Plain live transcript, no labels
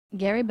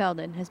Gary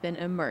Belden has been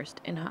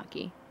immersed in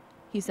hockey.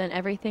 He's done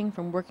everything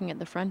from working at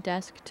the front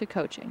desk to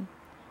coaching.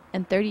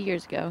 And 30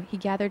 years ago, he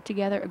gathered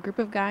together a group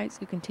of guys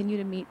who continue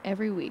to meet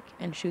every week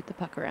and shoot the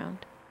puck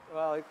around.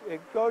 Well,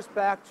 it goes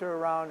back to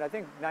around, I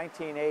think,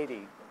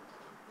 1980,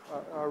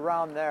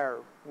 around there,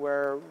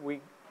 where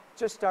we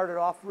just started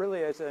off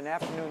really as an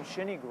afternoon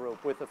shinny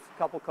group with a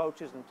couple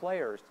coaches and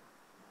players.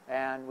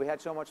 And we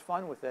had so much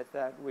fun with it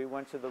that we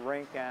went to the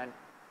rink and,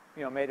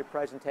 made a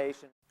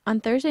presentation. On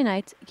Thursday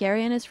nights,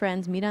 Gary and his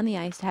friends meet on the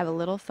ice to have a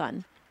little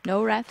fun.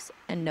 No refs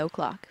and no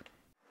clock.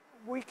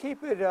 We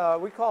keep it,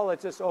 we call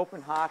it just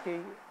open hockey.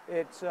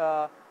 It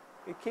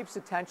keeps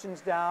the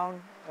tensions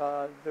down.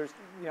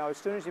 As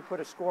soon as you put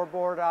a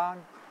scoreboard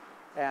on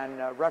and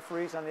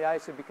referees on the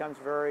ice, it becomes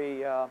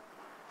very, I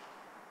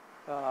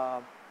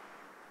don't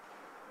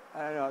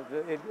know,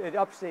 it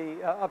ups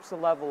the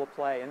level of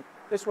play. And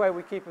this way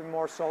we keep it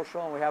more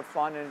social and we have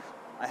fun. And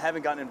I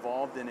haven't gotten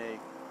involved in a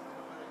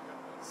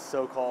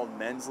so-called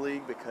men's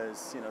league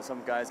because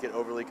some guys get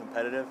overly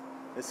competitive.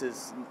 This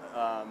is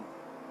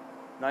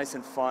nice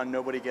and fun.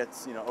 Nobody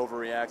gets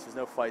overreacts. There's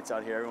no fights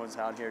out here. Everyone's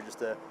out here just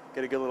to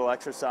get a good little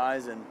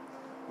exercise, and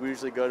we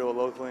usually go to a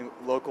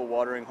local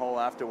watering hole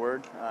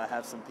afterward,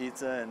 have some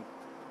pizza and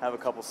have a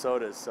couple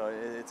sodas, so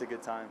it's a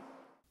good time.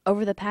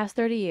 Over the past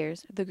 30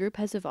 years, the group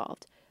has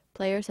evolved.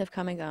 Players have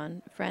come and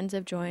gone, friends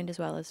have joined as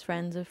well as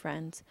friends of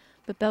friends,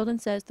 but Belden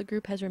says the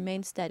group has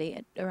remained steady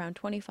at around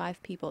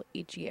 25 people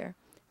each year.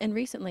 And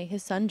recently,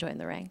 his son joined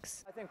the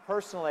ranks. I think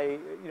personally,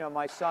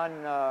 my son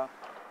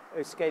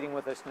is skating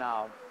with us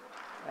now,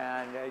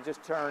 and he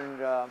just turned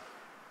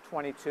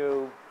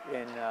 22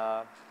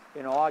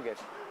 in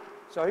August.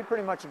 So he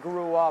pretty much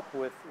grew up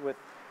with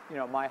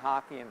my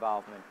hockey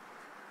involvement.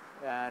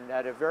 And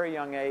at a very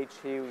young age,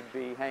 he would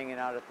be hanging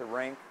out at the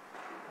rink.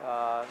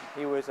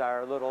 He was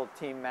our little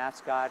team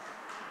mascot.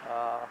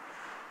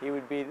 He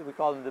would be, we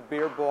called him the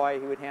beer boy.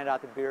 He would hand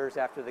out the beers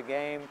after the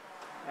game.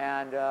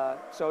 And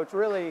so it's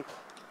really,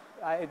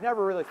 I had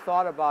never really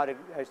thought about it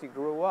as he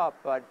grew up,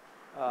 but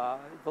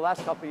the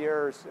last couple of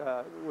years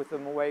with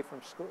him away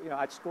from school,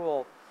 at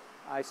school,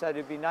 I said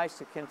it'd be nice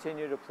to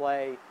continue to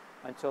play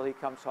until he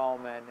comes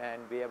home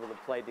and be able to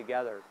play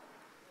together.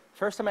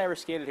 First time I ever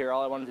skated here,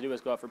 all I wanted to do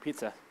was go out for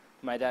pizza.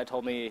 My dad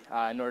told me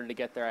in order to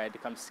get there I had to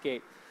come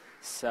skate.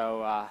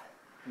 So, I've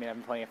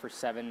been playing it for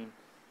 7,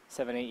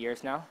 8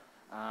 years now.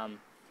 And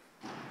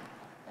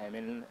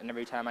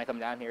every time I come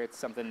down here, it's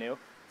something new,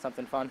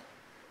 something fun,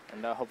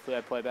 and hopefully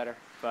I play better.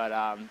 But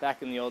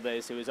back in the old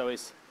days, it was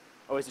always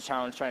a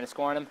challenge trying to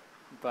score on him,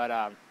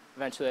 but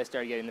eventually I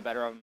started getting the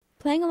better of him.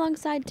 Playing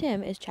alongside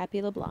Tim is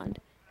Chappie LeBlond.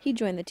 He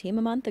joined the team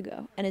a month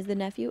ago and is the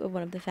nephew of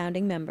one of the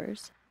founding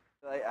members.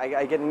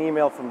 I get an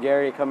email from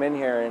Gary to come in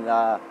here, and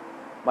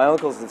my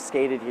uncles have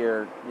skated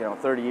here,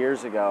 30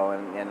 years ago,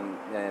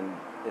 and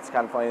it's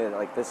kind of funny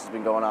that this has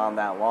been going on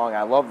that long.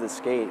 I love the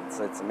skate;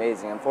 it's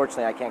amazing.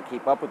 Unfortunately, I can't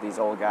keep up with these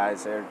old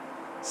guys. They're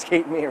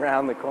skating me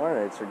around the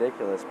corner. It's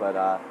ridiculous, but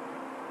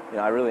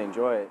I really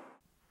enjoy it.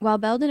 While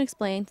Belden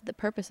explained that the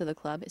purpose of the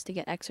club is to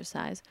get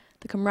exercise,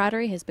 the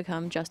camaraderie has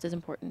become just as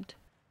important.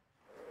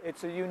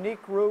 It's a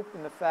unique group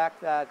in the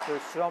fact that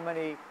there's so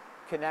many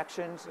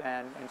connections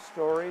and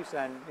stories,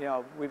 and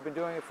we've been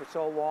doing it for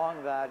so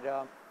long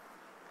that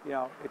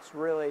it's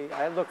really,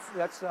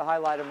 that's the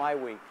highlight of my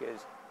week,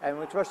 and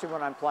especially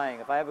when I'm playing.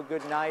 If I have a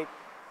good night,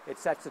 it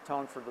sets the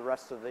tone for the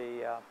rest of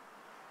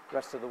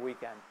the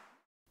weekend.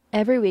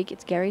 Every week,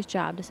 it's Gary's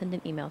job to send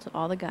an email to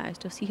all the guys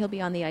to see he'll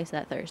be on the ice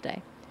that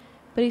Thursday.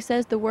 But he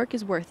says the work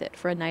is worth it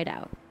for a night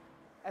out.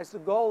 As the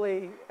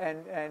goalie,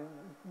 and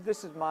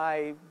this is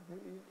my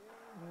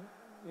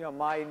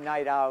my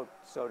night out,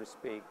 so to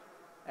speak,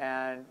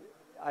 and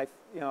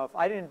if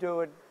I didn't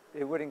do it,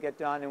 it wouldn't get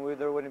done, and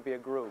there wouldn't be a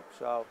group.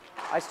 So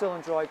I still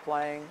enjoy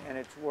playing, and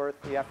it's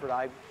worth the effort.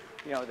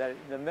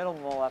 The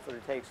minimal effort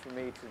it takes for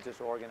me to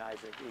just organize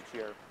it each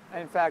year.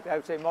 And in fact, I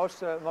would say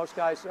most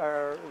guys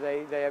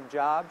they have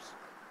jobs.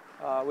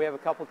 We have a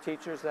couple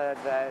teachers that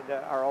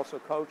are also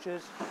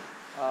coaches,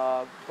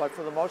 but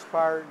for the most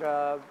part,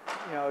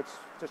 it's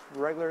just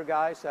regular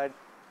guys that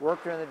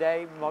work during the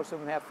day. Most of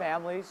them have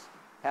families,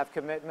 have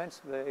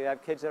commitments. They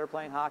have kids that are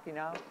playing hockey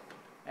now,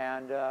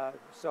 and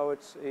so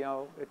it's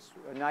it's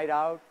a night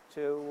out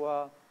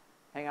to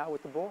hang out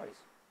with the boys.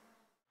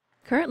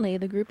 Currently,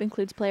 the group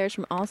includes players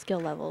from all skill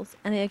levels,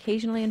 and they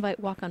occasionally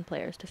invite walk-on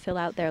players to fill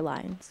out their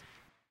lines.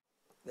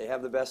 They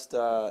have the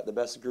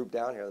best group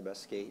down here, the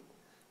best skate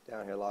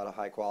down here. A lot of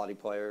high-quality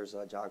players.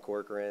 John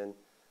Corcoran,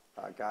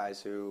 guys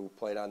who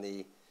played on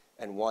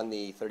and won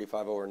the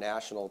 35-over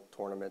national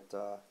tournament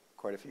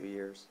quite a few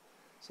years.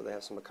 So they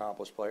have some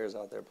accomplished players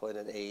out there. Played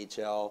in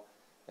AHL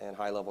and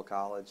high-level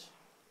college.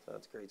 So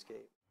it's a great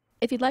skate.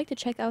 If you'd like to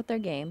check out their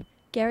game,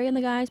 Gary and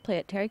the guys play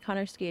at Terry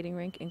Connor's skating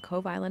rink in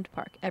Cove Island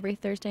Park every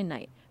Thursday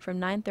night from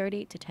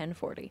 9:30 to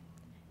 10:40.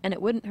 And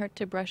it wouldn't hurt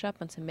to brush up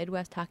on some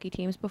Midwest hockey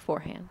teams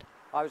beforehand.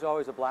 I was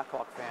always a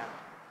Blackhawk fan.